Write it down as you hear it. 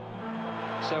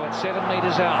So it's 7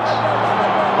 metres out.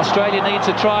 Australia needs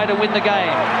a try to win the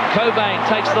game. Cobain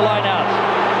takes the line out.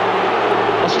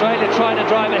 Australia trying to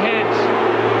drive ahead.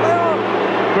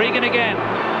 Gregan again.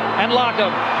 And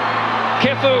Larkham.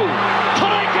 Kefu.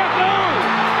 Try Kefu!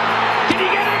 Did he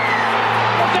get it?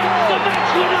 That's the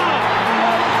match winner!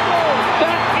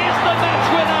 That is the match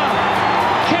winner!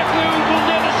 Kefu will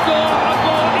never score a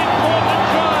more important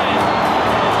try.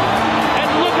 And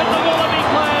look at the Wallaby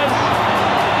players.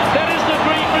 That is the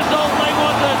dream result they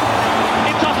wanted.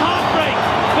 It's a heartbreak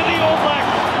for the All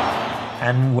Blacks.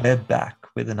 And we're back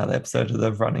with another episode of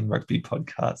the Running Rugby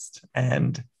podcast.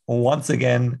 And once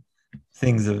again,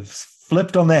 things have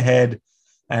flipped on their head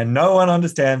and no one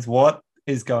understands what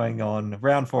is going on.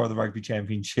 Round 4 of the Rugby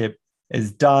Championship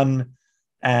is done.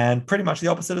 And pretty much the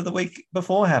opposite of the week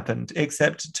before happened,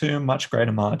 except to much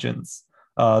greater margins.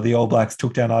 The All Blacks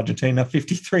took down Argentina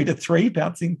 53-3,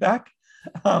 bouncing back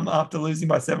after losing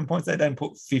by 7 points. They then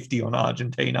put 50 on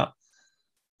Argentina.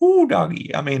 Ooh,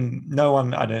 doggy. I mean, no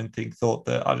one, I don't think, thought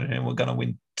that Argentina were going to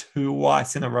win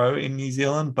twice in a row in New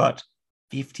Zealand, but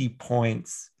 50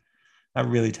 points, that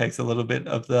really takes a little bit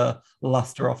of the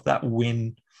luster off that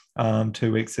win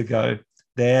 2 weeks ago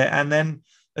there. And then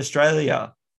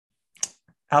Australia,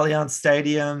 Allianz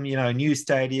Stadium, new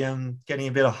stadium, getting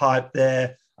a bit of hype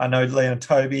there. I know Leon and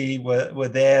Toby were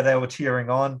there. They were cheering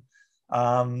on.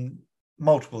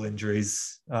 Multiple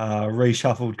injuries,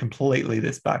 reshuffled completely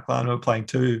this backline. We're playing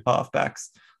 2 halfbacks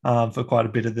for quite a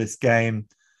bit of this game.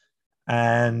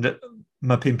 And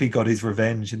Mapimpi got his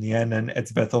revenge in the end, and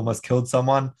Etzebeth almost killed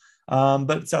someone.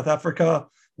 But South Africa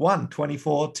won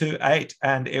 24-8,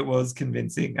 and it was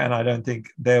convincing. And I don't think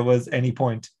there was any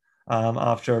point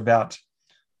after about,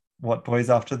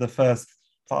 after the first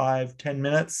 5-10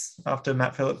 minutes, after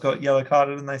Matt Phillip got yellow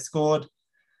carded and they scored,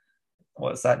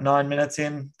 9 minutes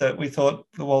in, that we thought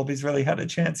the Wallabies really had a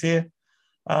chance here.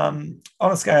 On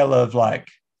a scale of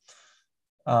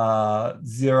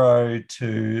 0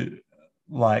 to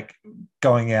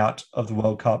going out of the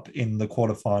World Cup in the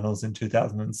quarterfinals in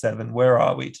 2007, where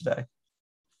are we today?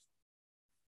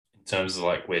 In terms of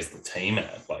where's the team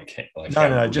at?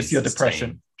 No, just your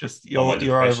depression. Team? Just your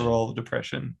depression. Overall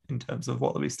depression in terms of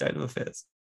Wallaby state of affairs.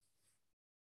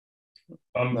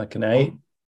 An 8.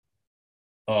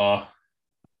 I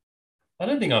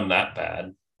don't think I'm that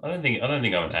bad. I don't think I'm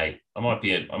an 8. I might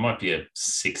be a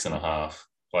 6.5.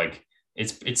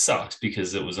 It sucks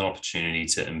because it was an opportunity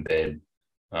to embed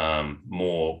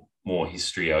more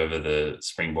history over the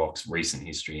Springboks' recent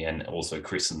history, and also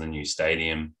christen the new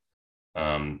stadium.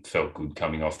 Felt good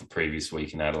coming off the previous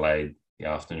week in Adelaide, the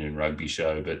afternoon rugby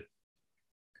show. But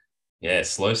yeah,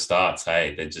 slow starts.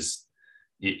 Hey,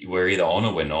 we're either on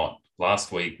or we're not.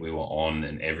 Last week we were on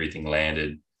and everything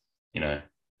landed.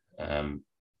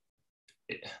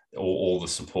 All the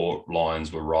support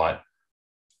lines were right.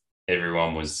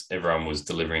 Everyone was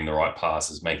delivering the right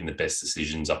passes, making the best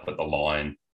decisions up at the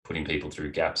line, putting people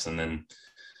through gaps, and then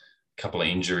a couple of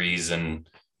injuries and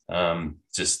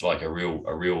just a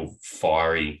real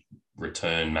fiery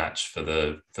return match for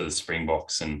the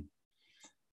Springboks, and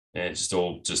yeah, it just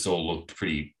all looked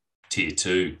pretty tier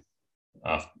 2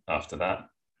 after that.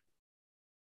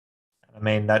 I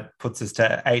mean, that puts us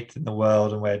to 8th in the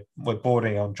world, and we're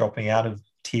bordering on dropping out of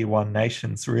tier 1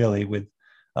 nations, really, with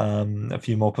a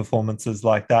few more performances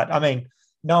like that. I mean,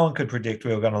 no one could predict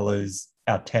we were going to lose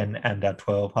our 10 and our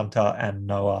 12, Hunter and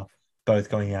Noah, both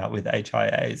going out with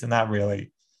HIAs, and that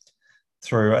really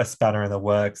threw a spanner in the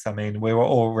works. I mean, we were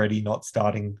already not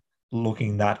starting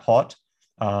looking that hot,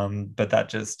 but that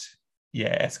just,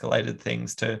 escalated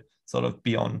things to sort of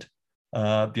beyond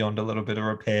a little bit of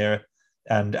repair.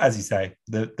 And as you say,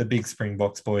 the big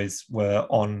Springboks boys were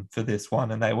on for this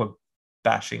one, and they were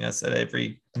bashing us at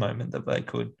every moment that they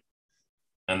could.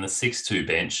 And the 6-2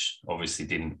 bench obviously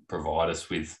didn't provide us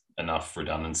with enough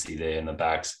redundancy there in the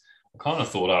backs. I kind of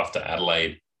thought after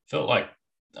Adelaide, felt like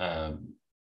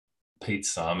Pete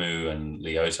Samu and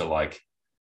Leota,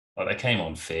 they came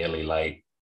on fairly late.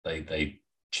 They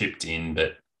chipped in,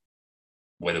 but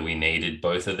whether we needed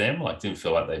both of them, didn't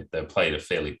feel like they played a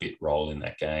fairly bit role in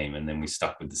that game. And then we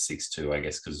stuck with the 6-2, I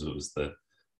guess, because it was the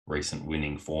recent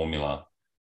winning formula,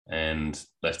 and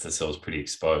left ourselves pretty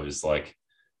exposed.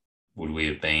 Would we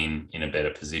have been in a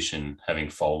better position having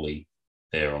Foley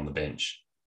there on the bench?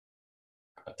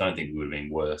 I don't think we would have been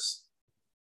worse.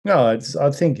 No,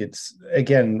 I think it's,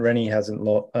 again, Rennie hasn't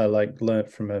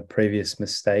learnt from a previous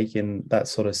mistake in that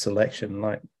sort of selection.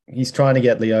 He's trying to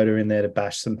get Leota in there to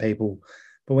bash some people,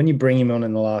 but when you bring him on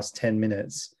in the last 10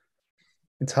 minutes,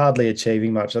 it's hardly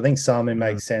achieving much. I think Samu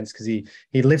makes sense because he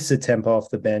lifts the tempo off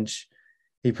the bench.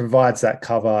 He provides that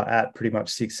cover at pretty much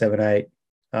 6, 7, 8.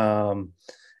 And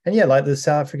yeah, like the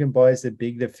South African boys, they're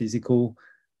big, they're physical,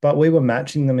 but we were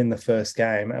matching them in the first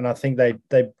game. And I think they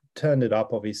turned it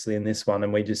up, obviously, in this one,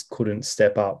 and we just couldn't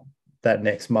step up that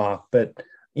next mark. But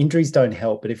injuries don't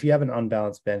help. But if you have an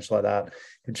unbalanced bench like that,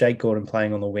 with Jake Gordon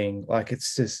playing on the wing, like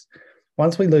it's just,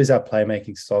 once we lose our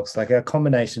playmaking stocks, like our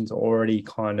combination's already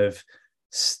kind of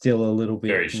still a little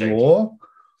bit raw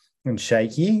and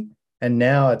shaky. And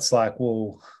now it's like,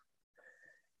 well,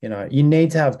 you know, you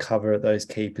need to have cover at those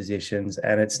key positions,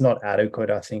 and it's not adequate,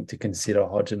 I think, to consider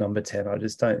Hodge a number 10. I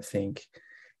just don't think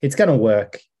it's going to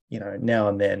work, you know, now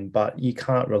and then, but you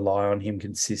can't rely on him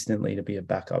consistently to be a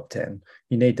backup 10.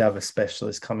 You need to have a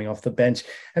specialist coming off the bench,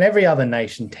 and every other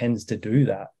nation tends to do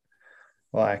that.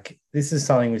 Like, this is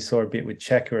something we saw a bit with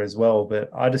Checker as well, but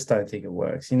I just don't think it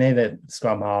works. You need a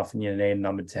scrum half and you need a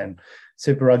number 10.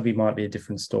 Super Rugby might be a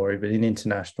different story, but in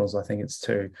internationals, I think it's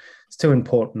too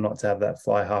important not to have that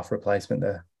fly half replacement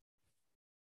there.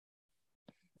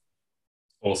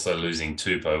 Also losing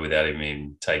Tupou without him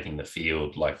in taking the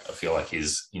field, like I feel like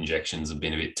his injections have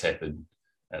been a bit tepid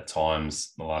at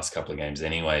times in the last couple of games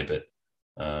anyway, but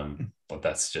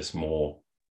that's just more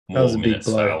minutes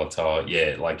for Alatar.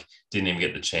 Yeah, like didn't even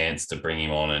get the chance to bring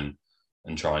him on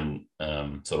and try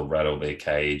and sort of rattle their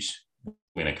cage,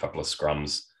 win a couple of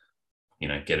scrums, you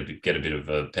know, get a bit of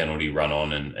a penalty run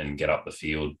on and get up the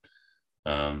field.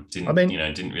 Didn't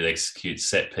really execute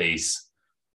set piece.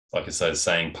 Like I said,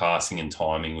 saying passing and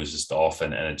timing was just off,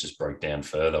 and it just broke down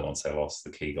further once they lost the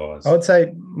key guys. I would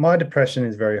say my depression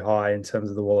is very high in terms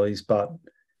of the Wallabies, but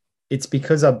it's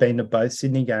because I've been to both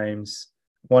Sydney games,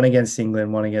 one against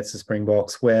England, one against the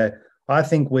Springboks, where I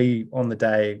think we on the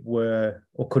day were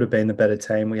or could have been the better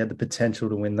team. We had the potential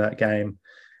to win that game.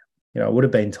 You know, it would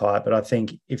have been tight, but I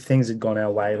think if things had gone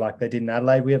our way like they did in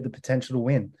Adelaide, we have the potential to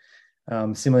win.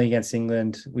 Similarly against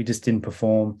England, we just didn't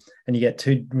perform, and you get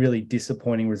two really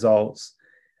disappointing results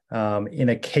in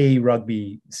a key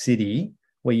rugby city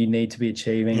where you need to be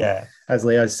achieving. Yeah. As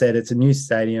Leo said, it's a new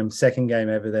stadium, second game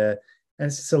ever there, and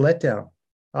it's just a letdown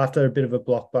after a bit of a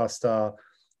blockbuster.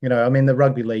 You know, I mean, the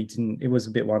rugby league it was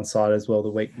a bit one-sided as well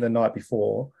the night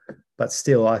before, but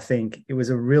still, I think it was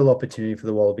a real opportunity for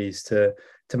the Wallabies to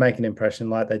make an impression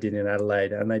like they did in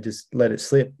Adelaide, and they just let it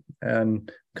slip, and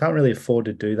can't really afford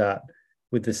to do that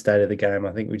with the state of the game.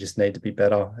 I think we just need to be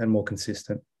better and more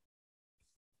consistent.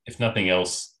 If nothing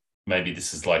else, maybe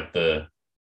this is like the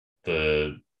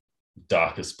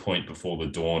darkest point before the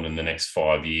dawn in the next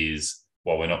 5 years,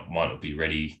 while we might not be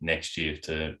ready next year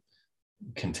to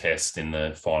contest in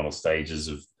the final stages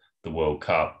of the World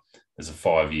Cup. There's a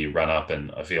 5-year run up,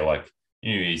 and I feel like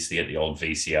you used to get the old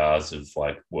VCRs of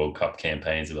like World Cup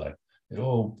campaigns of like, it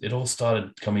all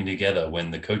started coming together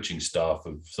when the coaching staff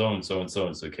of so-and-so and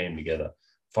so-and-so came together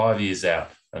 5 years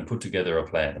out and put together a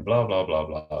plan and blah, blah, blah,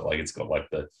 blah. Like it's got like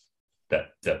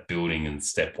that building and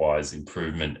stepwise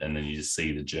improvement. And then you just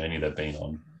see the journey they've been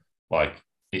on. Like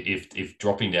if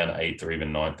dropping down to 8th or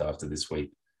even 9th after this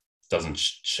week doesn't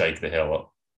shake the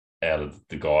hell out of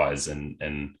the guys and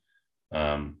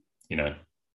you know,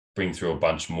 bring through a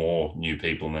bunch more new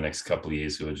people in the next couple of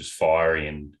years who are just fiery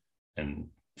and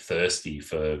thirsty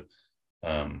for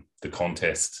the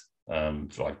contest.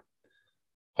 Like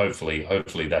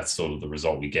hopefully that's sort of the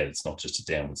result we get. It's not just a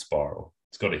downward spiral.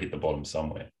 It's got to hit the bottom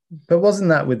somewhere. But wasn't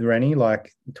that with Rennie,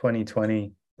 like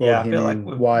 2020? Yeah, I feel like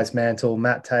Wise Mantle,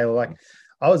 Matt Taylor. Like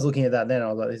I was looking at that then, I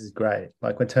was like, this is great.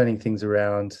 Like we're turning things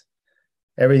around.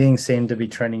 Everything seemed to be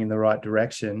trending in the right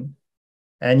direction.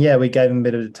 And yeah, we gave him a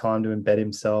bit of time to embed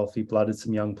himself. He blooded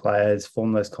some young players,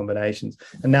 formed those combinations.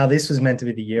 And now this was meant to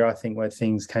be the year, I think, where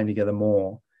things came together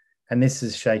more. And this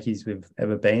is shaky as we've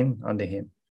ever been under him.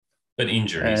 But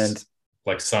injuries, and,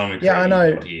 like Simon, I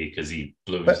know, here because he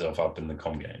blew himself up in the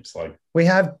Com Games. Like we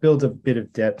have built a bit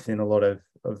of depth in a lot of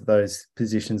those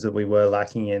positions that we were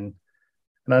lacking in.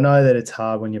 And I know that it's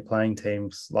hard when you're playing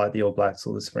teams like the All Blacks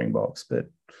or the Springboks, but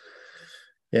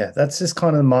yeah, that's just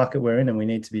kind of the market we're in, and we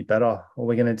need to be better, or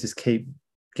we're going to just keep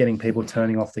getting people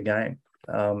turning off the game.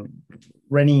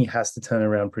 Rennie has to turn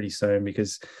around pretty soon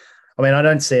because, I mean, I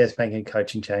don't see us making a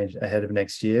coaching change ahead of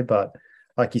next year, but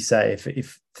like you say,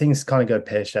 if things kind of go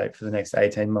pear-shaped for the next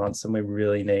 18 months, then we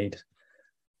really need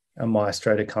a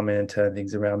maestro to come in and turn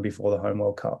things around before the home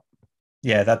World Cup.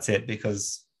 Yeah, that's it,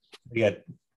 because we get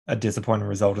a disappointing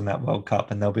result in that World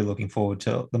Cup and they'll be looking forward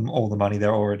to all the money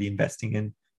they're already investing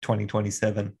in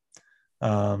 2027.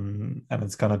 And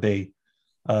it's going to be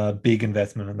a big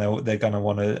investment, and they're going to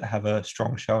want to have a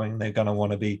strong showing. They're going to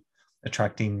want to be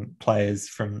attracting players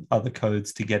from other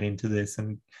codes to get into this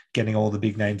and getting all the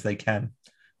big names they can.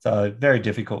 So very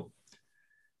difficult.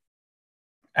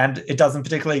 And it doesn't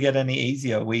particularly get any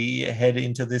easier. We head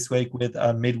into this week with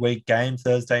a midweek game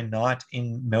Thursday night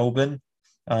in Melbourne.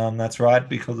 That's right,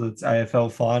 because it's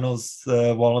AFL finals.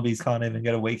 The Wallabies can't even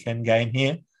get a weekend game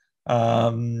here.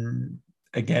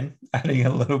 Again, adding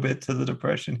a little bit to the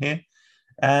depression here.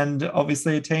 And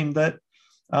obviously a team that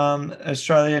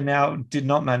Australia now did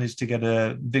not manage to get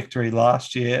a victory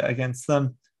last year against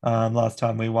them. Last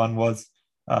time we won was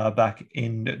back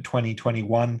in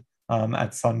 2021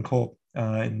 at Suncorp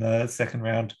in the second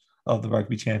round of the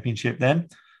Rugby Championship then.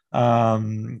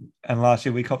 And last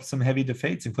year we copped some heavy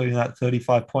defeats, including that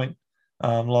 35-point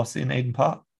loss in Eden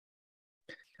Park.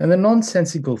 And the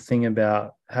nonsensical thing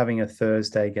about having a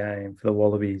Thursday game for the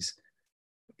Wallabies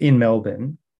in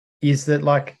Melbourne is that,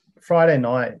 like, Friday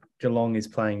night, Geelong is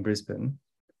playing Brisbane.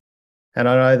 And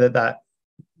I know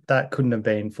that couldn't have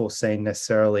been foreseen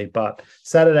necessarily, but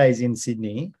Saturday's in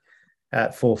Sydney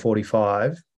at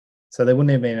 4:45. So there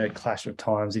wouldn't have been a clash of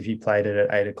times if you played it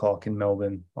at 8 o'clock in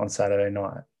Melbourne on Saturday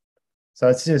night. So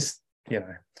it's just, I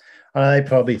know they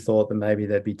probably thought that maybe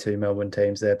there'd be two Melbourne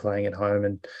teams there playing at home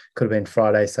and could have been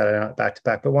Friday, Saturday night back to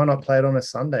back. But why not play it on a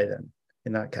Sunday then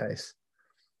in that case?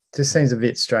 It just seems a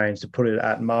bit strange to put it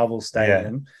at Marvel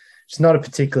Stadium. Yeah. It's not a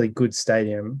particularly good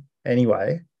stadium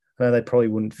anyway. I know they probably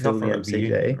wouldn't fill the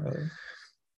MCG. Really.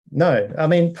 No, I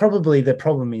mean, probably the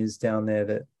problem is down there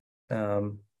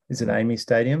that is it Amy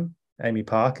Stadium? Amy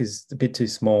Park is a bit too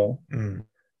small.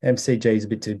 MCG is a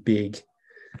bit too big.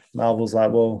 Marvel's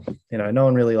like, well, no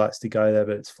one really likes to go there,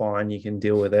 but it's fine. You can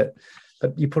deal with it.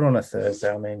 But you put on a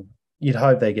Thursday, I mean, you'd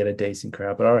hope they get a decent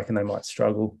crowd, but I reckon they might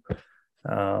struggle.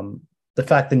 The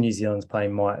fact that New Zealand's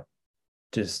playing might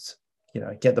just,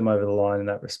 get them over the line in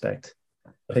that respect.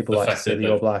 People like to see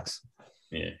the All Blacks.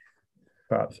 Yeah.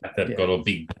 But they've got a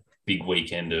big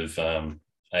weekend of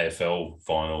AFL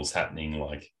finals happening.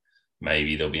 Like,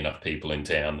 maybe there'll be enough people in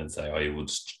town that say, oh, we'll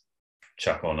just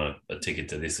chuck on a ticket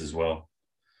to this as well.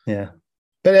 Yeah.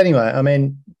 But anyway, I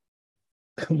mean,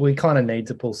 we kind of need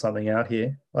to pull something out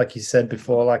here. Like you said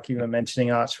before, like you were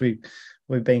mentioning, Arch, we've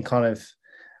been kind of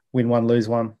win one, lose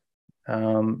one.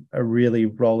 A really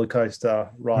roller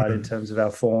coaster ride in terms of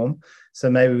our form. So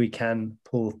maybe we can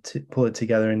pull it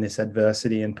together in this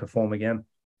adversity and perform again.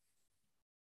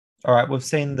 All right. We've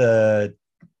seen the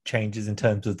changes in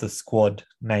terms of the squad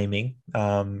naming.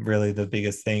 Really the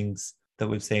biggest things that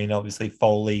we've seen, obviously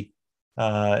Foley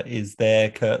is there.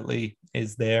 Kirtley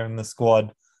is there in the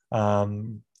squad.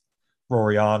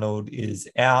 Rory Arnold is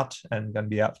out and going to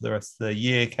be out for the rest of the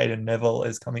year. Caden Neville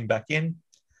is coming back in.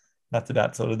 That's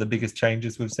about sort of the biggest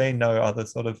changes we've seen. No other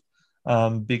sort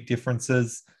of big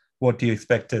differences. What do you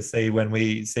expect to see when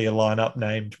we see a lineup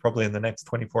named probably in the next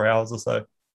 24 hours or so?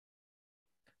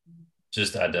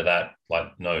 Just add to that,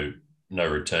 like no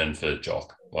return for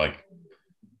Jock. Like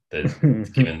given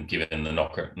the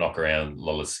knock around,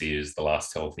 Lolesio is the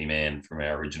last healthy man from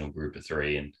our original group of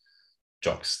three, and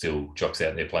Jock's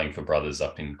out there playing for brothers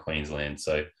up in Queensland.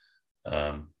 So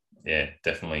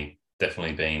definitely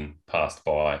been passed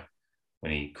by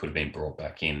when he could have been brought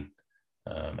back in,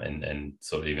 and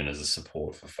sort of even as a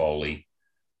support for Foley.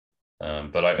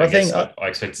 But I guess I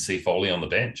expect to see Foley on the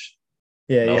bench.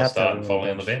 Yeah, you have to Foley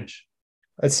on the bench.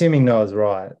 Assuming Noah's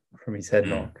right from his head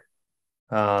knock.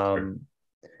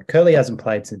 Curley hasn't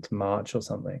played since March or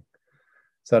something,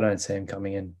 so I don't see him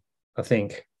coming in. I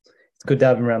think it's good to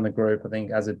have him around the group. I think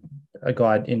as a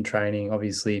guy in training,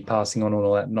 obviously passing on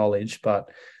all that knowledge, but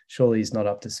surely he's not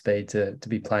up to speed to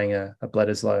be playing a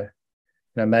Bledisloe.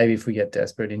 Maybe if we get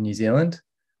desperate in New Zealand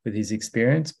with his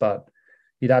experience, but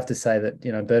you'd have to say that,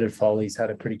 Bernard Foley's had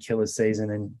a pretty killer season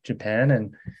in Japan,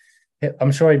 and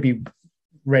I'm sure he'd be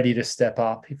ready to step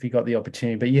up if he got the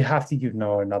opportunity, but you have to give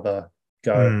Noah another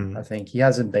go. I think he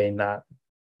hasn't been that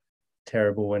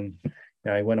terrible when,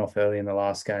 he went off early in the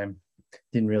last game,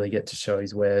 didn't really get to show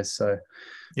his wares. So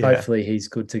hopefully he's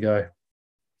good to go.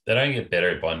 They don't get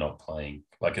better by not playing.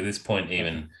 Like at this point,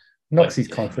 even knocks his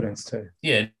confidence too.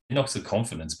 Yeah, it knocks the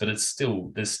confidence, but there's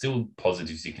still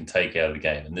positives you can take out of the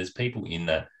game. And there's people in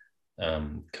that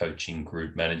coaching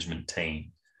group management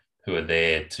team who are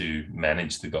there to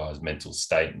manage the guy's mental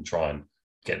state and try and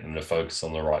get them to focus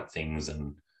on the right things,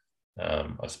 and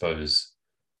I suppose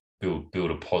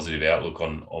build a positive outlook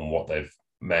on what they've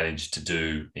managed to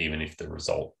do, even if the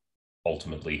result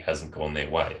ultimately hasn't gone their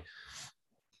way.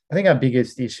 I think our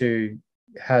biggest issue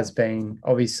has been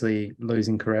obviously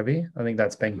losing Karevi. I think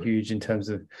that's been huge in terms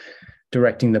of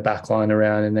directing the back line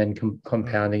around and then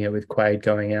compounding it with Quade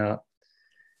going out.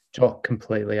 Jock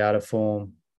completely out of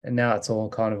form. And now it's all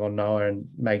kind of on Noah and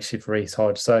makeshift Reece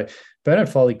Hodge. So Bernard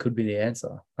Foley could be the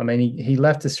answer. I mean, he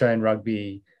left Australian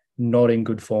rugby not in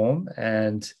good form,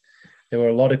 and there were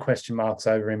a lot of question marks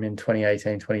over him in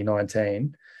 2018,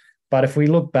 2019. But if we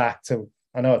look back to,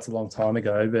 I know it's a long time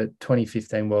ago, but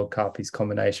 2015 World Cup, his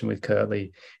combination with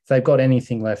Kirtley, if they've got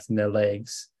anything left in their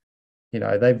legs,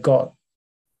 they've got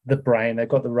the brain, they've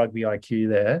got the rugby IQ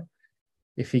there.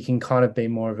 If he can kind of be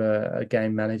more of a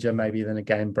game manager, maybe than a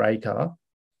game breaker,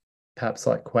 perhaps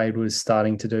like Quade was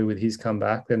starting to do with his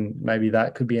comeback, then maybe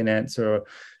that could be an answer, or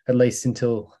at least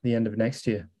until the end of next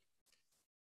year.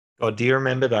 God, do you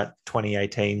remember that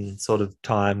 2018 sort of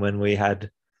time when we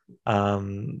had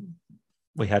Tamua,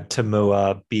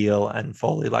 Beale and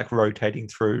Foley like rotating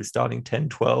through, starting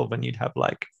 10-12, and you'd have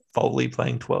like Foley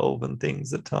playing 12 and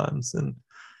things at times. And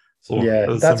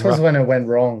that was when it went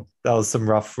wrong. That was some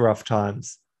rough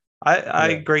times. I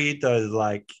agree though,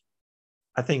 like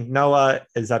I think Noah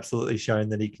has absolutely shown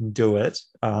that he can do it,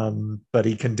 but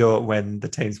he can do it when the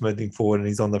team's moving forward and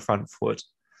he's on the front foot.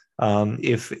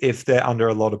 If they're under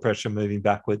a lot of pressure moving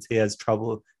backwards, he has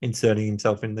trouble inserting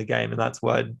himself in the game, and that's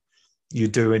why you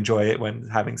do enjoy it when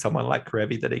having someone like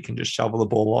Karevi that he can just shovel the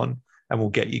ball on and will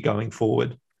get you going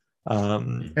forward.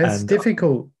 It's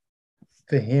difficult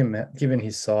for him, given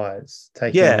his size,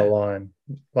 taking the line.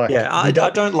 I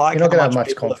don't like you're not how gonna have much much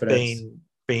people confidence. have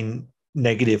been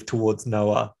negative towards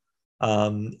Noah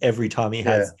every time he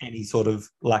has any sort of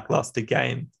lackluster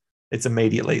game. It's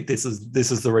immediately this is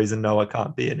the reason Noah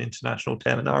can't be an international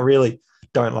 10, and I really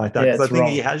don't like that, because I think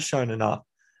he has shown enough,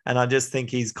 and I just think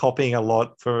he's copying a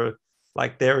lot for,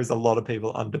 like, there is a lot of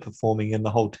people underperforming and the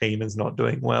whole team is not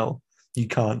doing well. You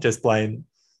can't just blame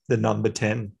the number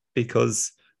 10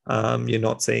 because you're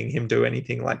not seeing him do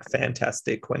anything like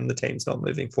fantastic when the team's not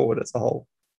moving forward as a whole.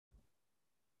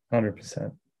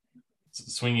 100%.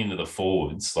 Swing into the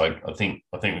forwards, like I think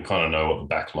we kind of know what the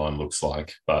back line looks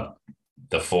like, but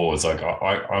the forwards, like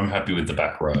I'm happy with the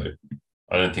back row.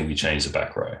 I don't think we change the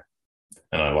back row.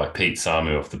 And I like Pete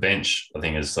Samu off the bench. I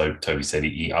think, as Toby said,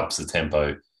 he ups the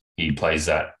tempo. He plays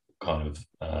that kind of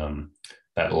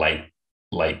that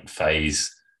late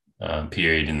phase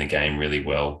period in the game really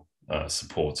well,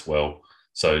 supports well.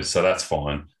 So that's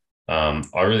fine.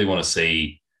 I really want to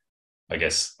see, I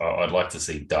guess I'd like to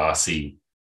see Darcy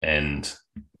and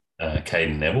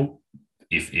Caden Neville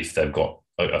if they've got,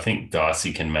 I think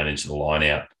Darcy can manage the line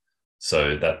out.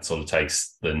 So that sort of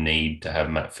takes the need to have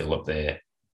Matt Phillip there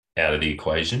out of the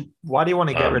equation. Why do you want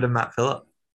to get rid of Matt Phillip?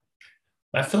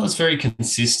 Matt Phillip's very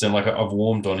consistent. Like, I've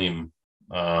warmed on him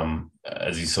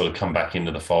as he's sort of come back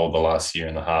into the fold the last year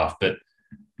and a half, but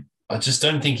I just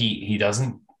don't think he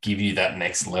doesn't give you that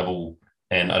next level.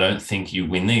 And I don't think you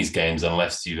win these games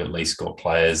unless you've at least got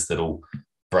players that'll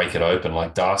break it open.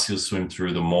 Like Darcy will swim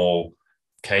through the maul.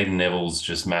 Caden Neville's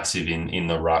just massive in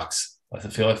the rucks. I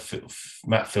feel like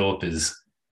Matt Phillip is,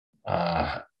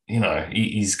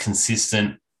 he's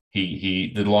consistent.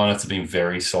 The lineups have been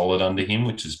very solid under him,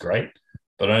 which is great.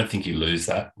 But I don't think you lose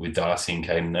that with Darcy and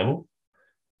Caden Neville.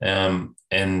 And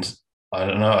I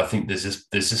don't know. I think there's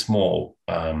just more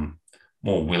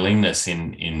willingness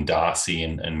in Darcy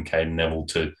and Caden Neville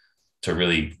to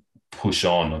really push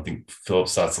on. I think Phillip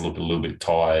starts to look a little bit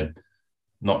tired,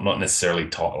 not necessarily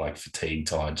tired, like fatigue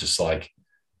tired, just like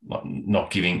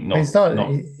not giving. He's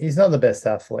not the best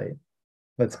athlete.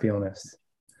 Let's be honest.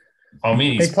 I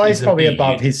mean, he plays probably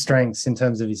above his strengths in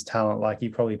terms of his talent. Like, he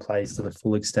probably plays to the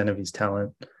full extent of his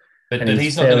talent. But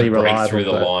he's not going to break through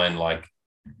the line like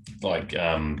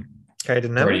Caden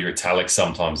Neville? Brady Retallick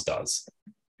sometimes does.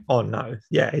 Oh no,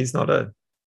 yeah, he's not an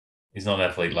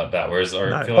athlete like that. Whereas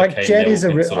I feel like Jed is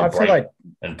I feel like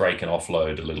break and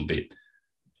offload a little bit.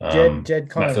 Jed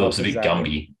kind Matt Phillip's a bit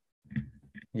Gumby.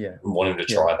 Yeah, I want him to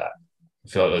try that. I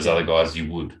feel like those other guys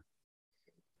you would.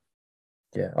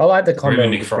 Yeah, I like the combo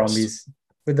with the Brumbies.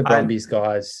 With the Brumbies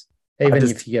guys, even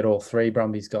if you get all three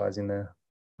Brumbies guys in there.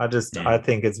 I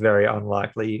think it's very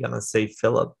unlikely you're going to see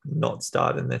Phillip not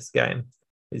start in this game.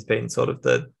 He's been sort of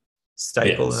the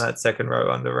staple in that second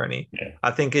row under Rennie. Yeah.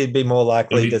 I think it'd be more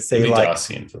likely to see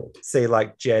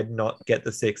like Jed not get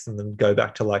the 6 and then go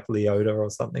back to like Leota or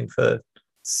something for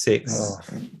 6. Oh.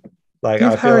 Like, give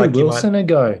I feel Harry like Wilson a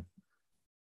go.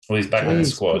 Well, he's back in the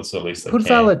squad, so at least put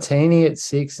Valentini at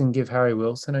 6 and give Harry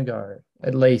Wilson a go.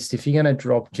 At least, if you're going to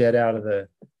drop Jed out of the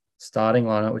starting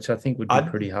lineup, which I think would be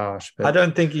pretty harsh. But I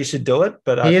don't think you should do it.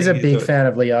 But he is a big fan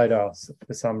of Leota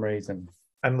for some reason.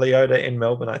 And Leota in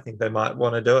Melbourne, I think they might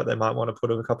want to do it. They might want to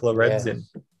put a couple of Reds in.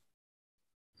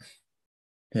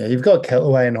 Yeah, you've got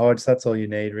Kellaway and Hodge. That's all you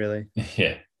need, really.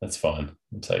 Yeah, that's fine.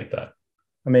 I'll take that.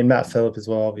 I mean, Matt Phillip as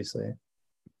well, obviously.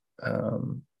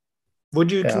 Would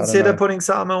you consider putting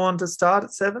Samu on to start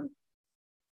at 7?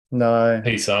 No.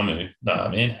 Hey, Samu. No,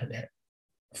 man.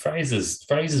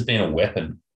 Fraser's been a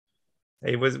weapon.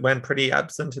 He went pretty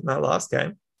absent in that last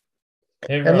game.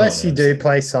 Everyone Unless you knows. do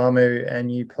play Samu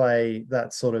and you play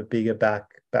that sort of bigger back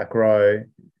row,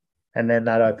 and then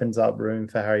that opens up room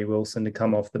for Harry Wilson to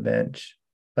come off the bench.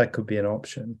 That could be an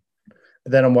option.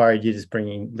 But then I'm worried you're just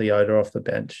bringing Leota off the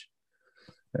bench.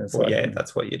 And it's Well, like, yeah,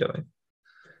 that's what you're doing.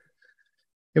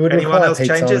 it would Anyone require else Pete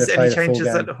Samu changes? to play Any the full changes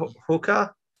game. at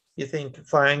hooker? You think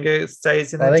Fainga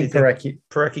stays in it? I Do you think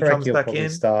Parecki comes will back probably in?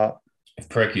 start. If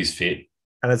Preki's fit,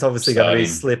 And it's obviously going to be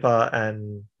Start him. Slipper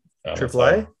and Triple Triple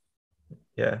A.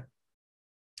 Yeah.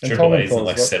 And Triple A's not Tongan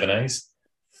like Thor's 7A's.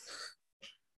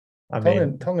 I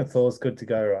mean, Tongan Thor's good to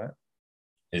go, right?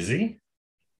 Is he?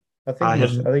 I I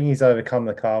think he's overcome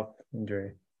the calf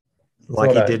injury. like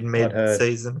what he I- did I'd heard.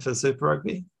 mid-season for Super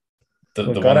Rugby. The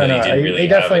Look, one I don't that he know. didn't He really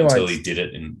have definitely until won't- he did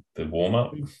it in the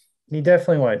warm-up. He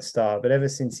definitely won't start, but ever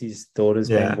since his daughter's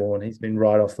Yeah. been born, he's been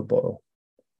right off the bottle.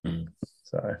 Mm.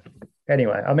 So,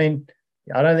 anyway, I mean,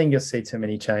 I don't think you'll see too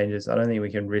many changes. I don't think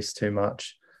we can risk too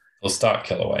much. He'll start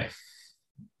Kellaway.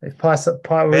 If we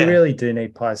Yeah. really do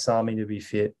need Paisami to be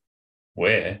fit.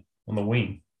 Where? On the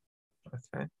wing.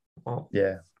 Okay. Well,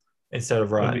 Yeah. instead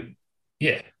of right.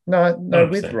 Yeah. No, 100%.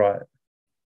 with right.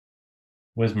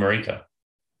 Where's Marika?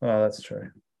 Oh, that's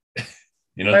true.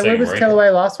 You're not Wait, where taking was Marika.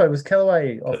 Kellaway last week? Was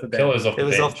Kellaway off the bench? Kellaway's off It the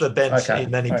was bench. off the bench, Okay.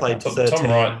 and then he Okay. played Tom 13.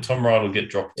 Wright will get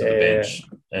dropped to the Yeah.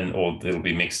 bench, or it'll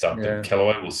be mixed up. Yeah. But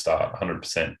Kellaway will start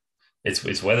 100%.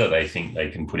 It's whether they think they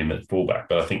can put him at fullback,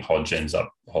 but I think Hodge ends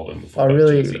up holding the I fullback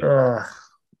really, jersey.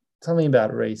 something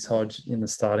about Reece Hodge in the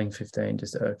starting 15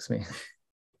 just irks me.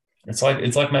 It's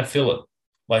like Matt Phillip.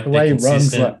 Like The they're way he runs,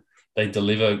 consistent, like, they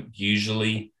deliver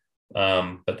usually,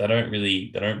 but they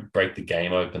don't break the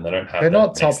game open. They don't have they're that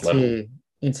not top next level. tier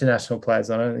international players.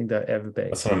 I don't think they'll ever be.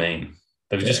 That's what I mean.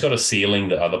 They've Yeah. just got a ceiling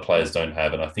that other players don't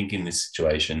have. And I think in this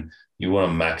situation, you want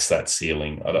to max that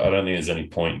ceiling. I don't think there's any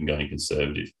point in going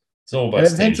conservative. It's all And about it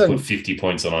teams depends put on- 50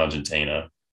 points on Argentina.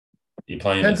 You're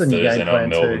playing the Depends on your Thursday game night plan in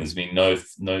Melbourne. too. There's been no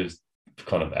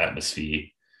kind of atmosphere.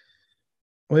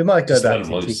 We might go Just let back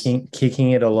them to loose.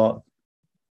 kicking it a lot.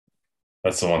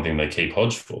 That's the one thing they keep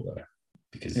Hodge for, though,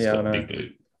 because he's Yeah, got I a know. big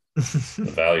boot.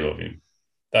 The value of him.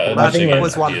 Well, I I think think that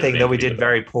was one appears thing that we being did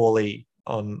very poorly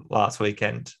on last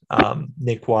weekend.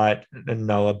 Nick White and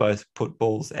Noah both put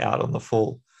balls out on the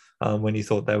full when you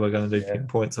thought they were going to do Yeah.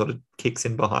 pinpoint sort of kicks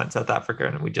in behind South Africa,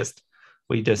 and we just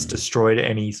destroyed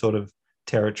any sort of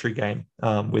territory game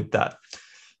with that.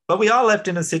 But we are left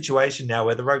in a situation now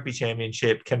where the rugby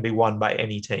championship can be won by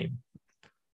any team.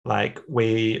 Like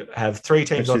we have 3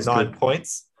 teams Which on is 9 good.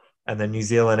 points, and then New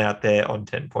Zealand out there on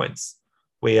 10 points.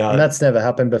 We are, And that's never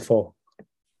happened before,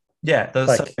 yeah, those,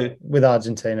 like so, with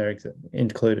Argentina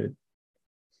included.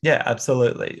 yeah,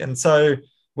 absolutely. And so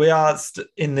we are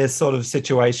in this sort of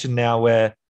situation now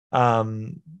where,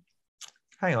 hang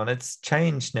on, it's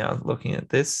changed now. Looking at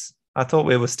this, I thought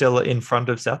we were still in front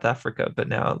of South Africa, but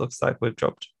now it looks like we've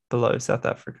dropped below South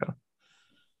Africa.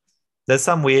 There's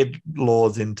some weird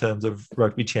laws in terms of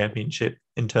rugby championship,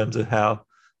 in terms of how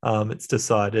it's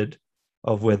decided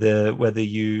of what the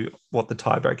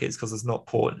tiebreak is, because it's not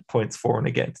points for and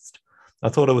against. I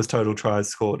thought it was total tries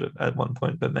scored at one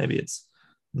point, but maybe it's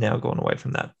now gone away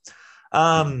from that.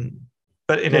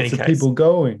 But in any Lots of case, people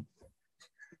going.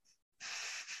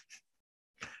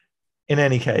 in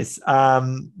any case,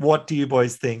 what do you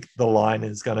boys think the line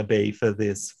is going to be for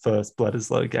this first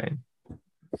Bledisloe game?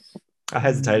 I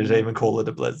hesitated to even call it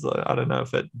a Bledisloe. I don't know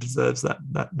if it deserves that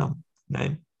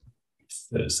name.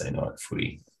 Thursday night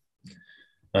footy.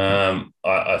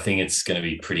 I think it's going to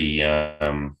be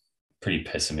pretty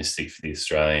pessimistic for the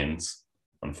Australians,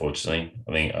 unfortunately.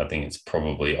 I think it's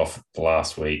probably off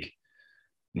last week.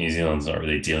 New Zealand's not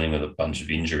really dealing with a bunch of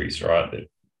injuries, right?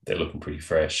 They're looking pretty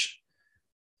fresh.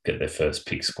 Get their first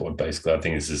pick scored, basically. I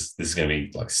think this is going to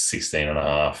be like 16 and a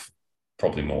half,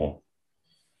 probably more.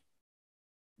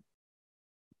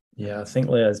 Yeah, I think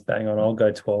Leo's bang on. I'll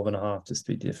go 12 and a half just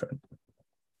to be different.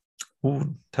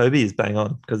 Ooh, Toby is bang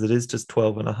on because it is just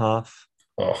 12 and a half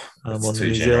Oh, on that's the too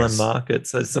New generous. Zealand market.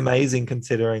 So it's amazing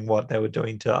considering what they were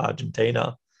doing to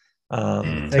Argentina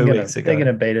 2 They're weeks ago. going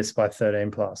to beat us by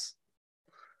 13 plus.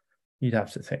 You'd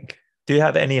have to think. Do you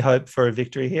have any hope for a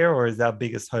victory here, or is our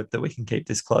biggest hope that we can keep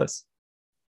this close?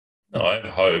 No, I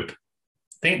hope. I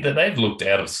think that they've looked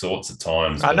out of sorts at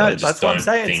times. I but know, just that's what I'm don't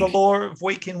saying. It's the think- law of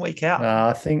week in, week out.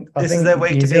 I think This is their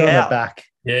week New to be Zealand out. are back.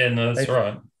 Yeah, no, that's They've-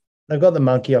 right. They've got the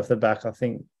monkey off the back. I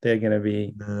think they're going to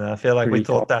be. I feel like we Pretty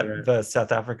thought that confident. versus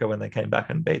South Africa when they came back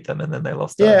and beat them, and then they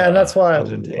lost. to, Yeah, and that's why.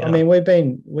 Argentina. I mean, we've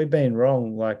been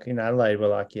wrong. Like in Adelaide, we're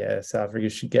like, yeah, South Africa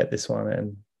should get this one,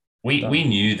 and We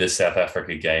knew the South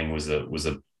Africa game was a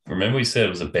remember we said it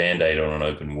was a band-aid on an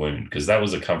open wound, because that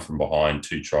was a come from behind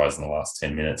 2 tries in the last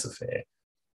 10 minutes affair.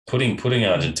 Putting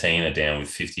Argentina down with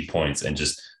 50 points and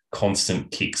just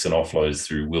constant kicks and offloads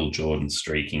through Will Jordan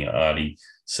streaking, Ardie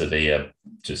Sevilla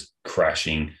just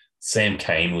crashing. Sam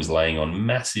Cane was laying on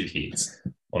massive hits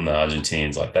on the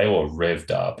Argentines. Like, they were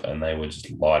revved up and they were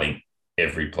just lighting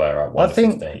every player up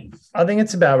 1-15. I think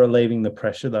it's about relieving the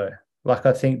pressure, though. Like,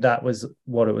 I think that was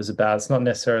what it was about. It's not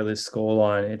necessarily the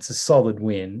scoreline. It's a solid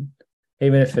win.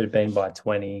 Even if it had been by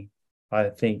 20, I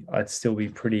think I'd still be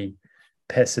pretty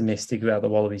pessimistic about the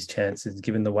Wallabies' chances,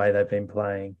 given the way they've been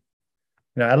playing.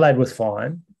 You know, Adelaide was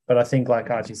fine, but I think, like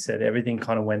Archie said, everything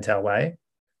kind of went our way.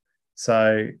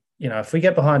 So, you know, if we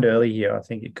get behind early here, I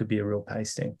think it could be a real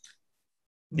pasting.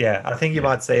 Yeah, I think you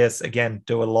might see us, again,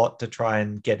 do a lot to try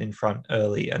and get in front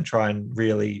early and try and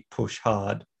really push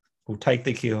hard. We'll take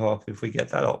the kick off if we get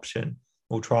that option.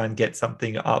 We'll try and get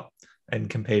something up and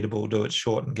competable, do it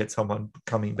short and get someone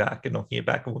coming back and knocking it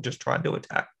back, and we'll just try and do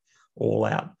attack all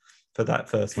out for that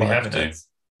first 5 minutes.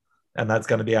 And that's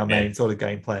going to be our main sort of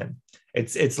game plan.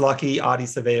 It's lucky Ardie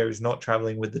Sevilla is not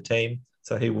traveling with the team,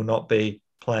 so he will not be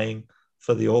playing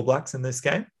for the All Blacks in this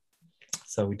game.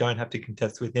 So we don't have to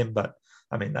contest with him, but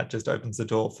I mean, that just opens the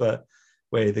door for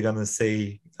we're either going to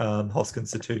see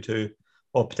Hoskins Sotutu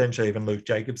or potentially even Luke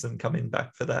Jacobson coming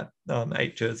back for that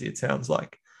 8 jersey, it sounds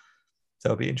like. So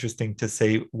it'll be interesting to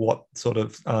see what sort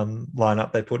of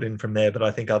lineup they put in from there. But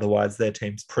I think otherwise their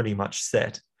team's pretty much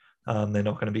set. They're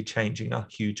not going to be changing a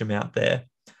huge amount there.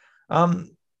 And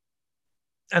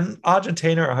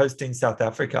Argentina are hosting South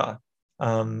Africa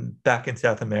back in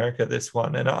South America, this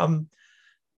one. And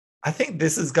I think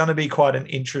this is going to be quite an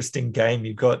interesting game.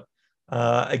 You've got,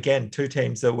 again, 2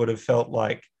 teams that would have felt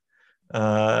like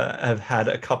have had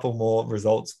a couple more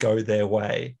results go their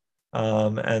way.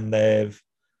 And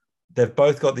they've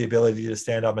both got the ability to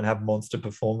stand up and have monster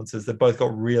performances. They've both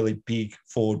got really big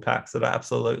forward packs that are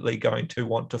absolutely going to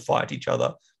want to fight each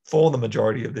other for the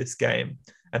majority of this game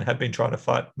and have been trying to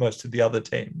fight most of the other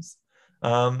teams.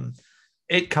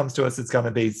 It comes to us, it's going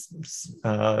to be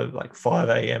like 5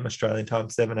 a.m. Australian time,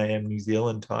 7 a.m. New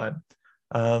Zealand time.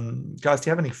 Guys, do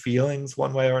you have any feelings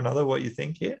one way or another what you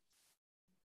think here?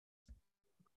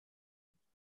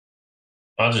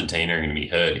 Argentina are going to be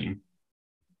hurting.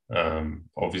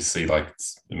 Obviously, like,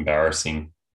 it's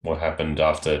embarrassing what happened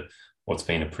after what's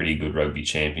been a pretty good rugby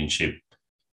championship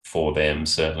for them.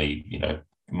 Certainly, you know,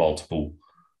 multiple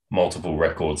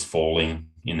records falling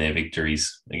in their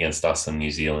victories against us and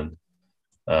New Zealand.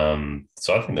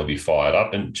 So I think they'll be fired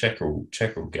up, and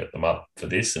Cheika will get them up for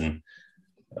this. And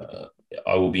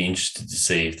I will be interested to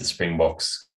see if the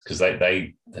Springboks, because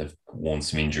they have worn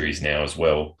some injuries now as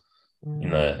well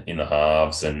in the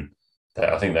halves, and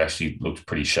I think they actually looked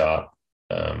pretty sharp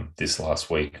this last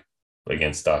week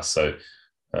against us. So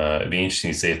it'd be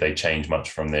interesting to see if they change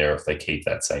much from there, if they keep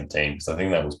that same team, because I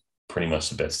think that was pretty much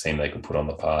the best team they could put on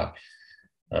the park.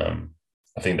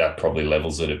 I think that probably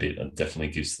levels it a bit and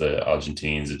definitely gives the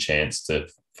Argentinians a chance to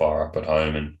fire up at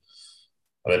home. And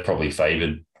they're probably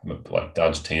favoured, like the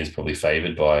Argentinians probably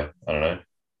favoured by, I don't know,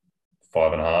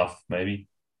 5.5, maybe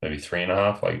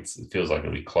 3.5. Like, it feels like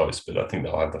it'll be close, but I think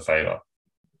they'll have the favour.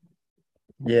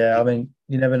 Yeah, I mean,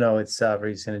 you never know what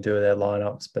Savari's going to do with their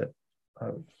lineups, but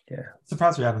yeah.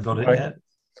 Surprised we haven't got it yet.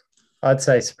 I'd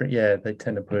say, they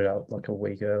tend to put it out like a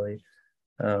week early.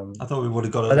 I thought we would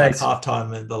have got it like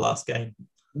halftime in the last game.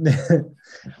 Who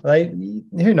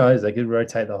knows? They could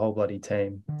rotate the whole bloody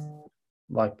team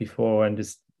like before and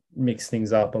just mix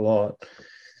things up a lot. I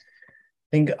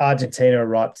think Argentina are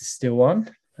ripe to steal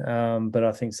one, but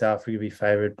I think South Africa will be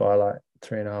favoured by like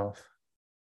 3.5.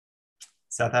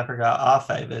 South Africa are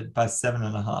favoured by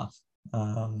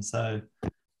 7.5. So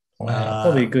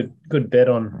probably a good bet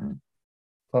on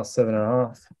plus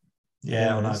 7.5.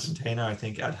 Yeah, on Argentina, I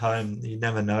think at home, you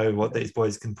never know what these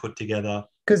boys can put together.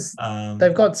 Because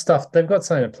they've got something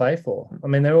to play for. I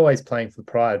mean, they're always playing for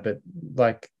pride, but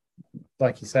like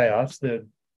you say, after the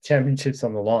championship's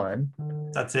on the line,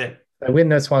 that's it. They win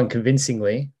this one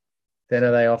convincingly, then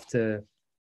are they off to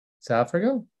South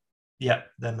Africa? Yeah,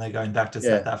 then they're going back to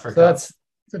South Africa. So that's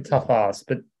a tough ask,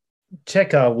 but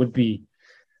Cheika would be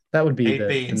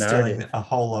the instilling a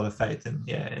whole lot of faith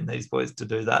in these boys to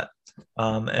do that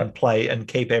and play and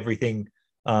keep everything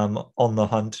on the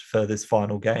hunt for this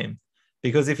final game.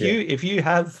 Because if you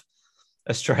have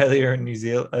Australia and New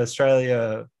Zealand,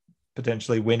 Australia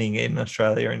potentially winning in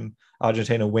Australia and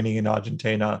Argentina winning in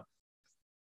Argentina,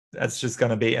 that's just going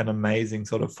to be an amazing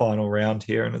sort of final round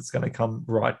here, and it's going to come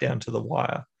right down to the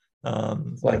wire. I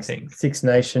think Six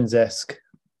Nations-esque.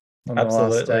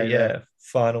 Absolutely, yeah.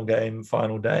 Final game,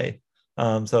 final day.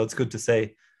 So it's good to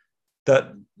see.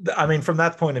 from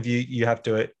that point of view, you have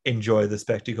to enjoy the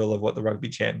spectacle of what the Rugby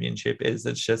Championship is.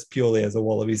 It's just purely as a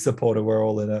Wallaby supporter, we're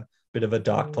all in a bit of a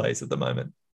dark place at the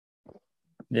moment.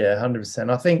 Yeah, 100%.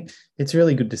 I think it's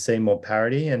really good to see more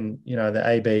parity, and the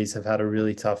ABs have had a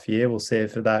really tough year. We'll see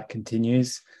if that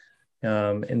continues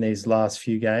in these last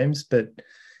few games, but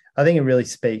I think it really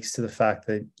speaks to the fact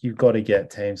that you've got to get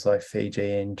teams like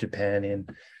Fiji and Japan in,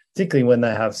 particularly when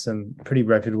they have some pretty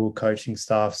reputable coaching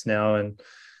staffs now, and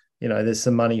there's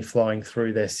some money flowing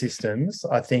through their systems.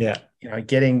 I think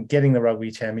getting the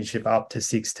Rugby Championship up to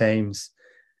 6 teams,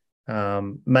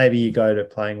 maybe you go to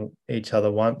playing each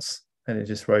other once and it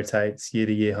just rotates year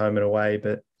to year, home and away.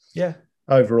 But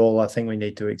overall, I think we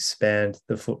need to expand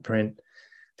the footprint,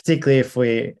 particularly if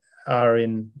we are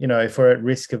if we're at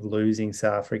risk of losing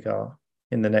South Africa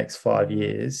in the next 5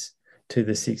 years to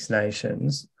the Six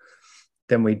Nations,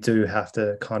 then we do have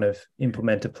to kind of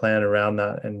implement a plan around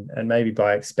that. And maybe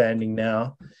by expanding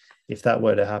now, if that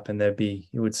were to happen, it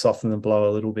would soften the blow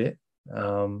a little bit.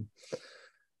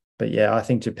 But yeah, I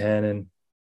think Japan and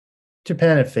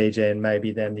Fiji, and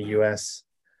maybe then the US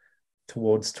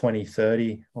towards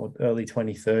 2030 or early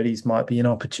 2030s might be an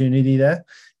opportunity there.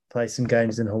 Play some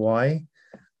games in Hawaii,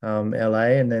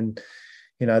 LA, and then,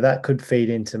 that could feed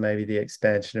into maybe the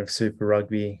expansion of Super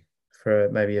Rugby for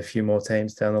maybe a few more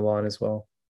teams down the line as well.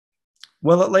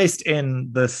 Well, at least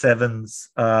in the sevens,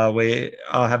 we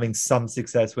are having some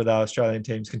success with our Australian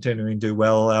teams continuing to do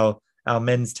well. Our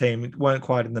men's team weren't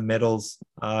quite in the medals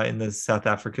in the South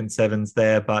African sevens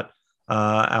there, but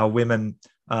our women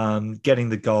getting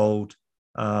the gold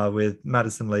with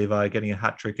Madison Levi getting a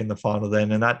hat trick in the final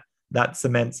then, and that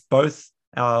cements both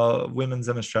our women's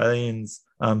and Australians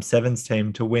sevens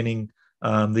team to winning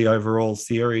the overall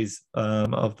series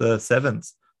of the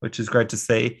sevens, which is great to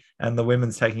see. And the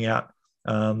women's taking out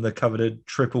the coveted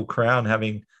Triple Crown,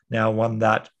 having now won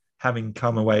that, having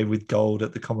come away with gold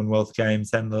at the Commonwealth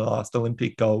Games and the last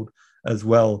Olympic gold as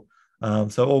well.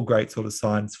 So all great sort of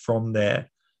signs from there.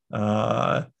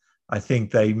 I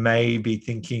think they may be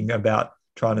thinking about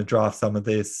trying to draft some of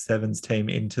this sevens team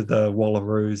into the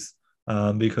Wallaroos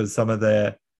because some of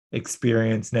their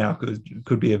experience now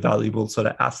could be a valuable sort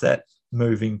of asset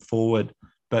moving forward.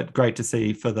 But great to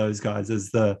see for those guys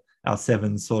as our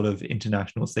sevens sort of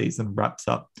international season wraps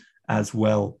up as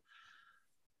well.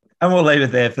 And we'll leave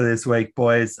it there for this week,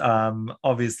 boys.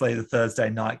 Obviously, the Thursday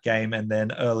night game and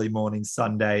then early morning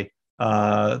Sunday,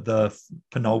 the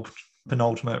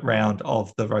penultimate round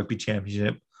of the Rugby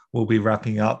Championship will be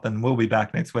wrapping up. And we'll be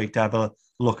back next week to have a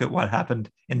look at what happened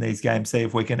in these games, see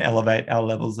if we can elevate our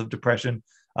levels of depression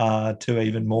to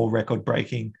even more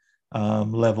record-breaking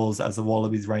levels as the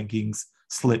Wallabies rankings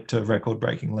slip to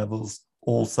record-breaking levels.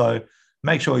 Also,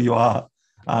 make sure you are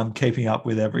keeping up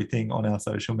with everything on our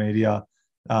social media,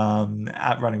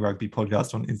 at Running Rugby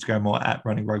Podcast on Instagram or at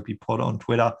Running Rugby Pod on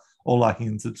Twitter, or liking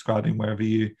and subscribing wherever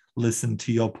you listen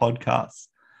to your podcasts.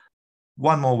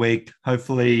 One more week,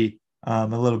 hopefully a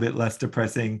little bit less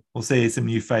depressing. We'll see some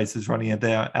new faces running out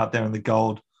there in the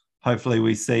gold. Hopefully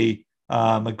we see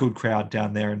a good crowd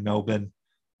down there in Melbourne.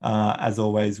 As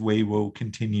always, we will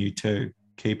continue to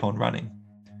keep on running.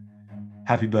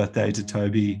 Happy birthday to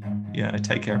Toby.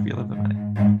 Take care of your liver,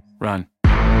 mate. Run.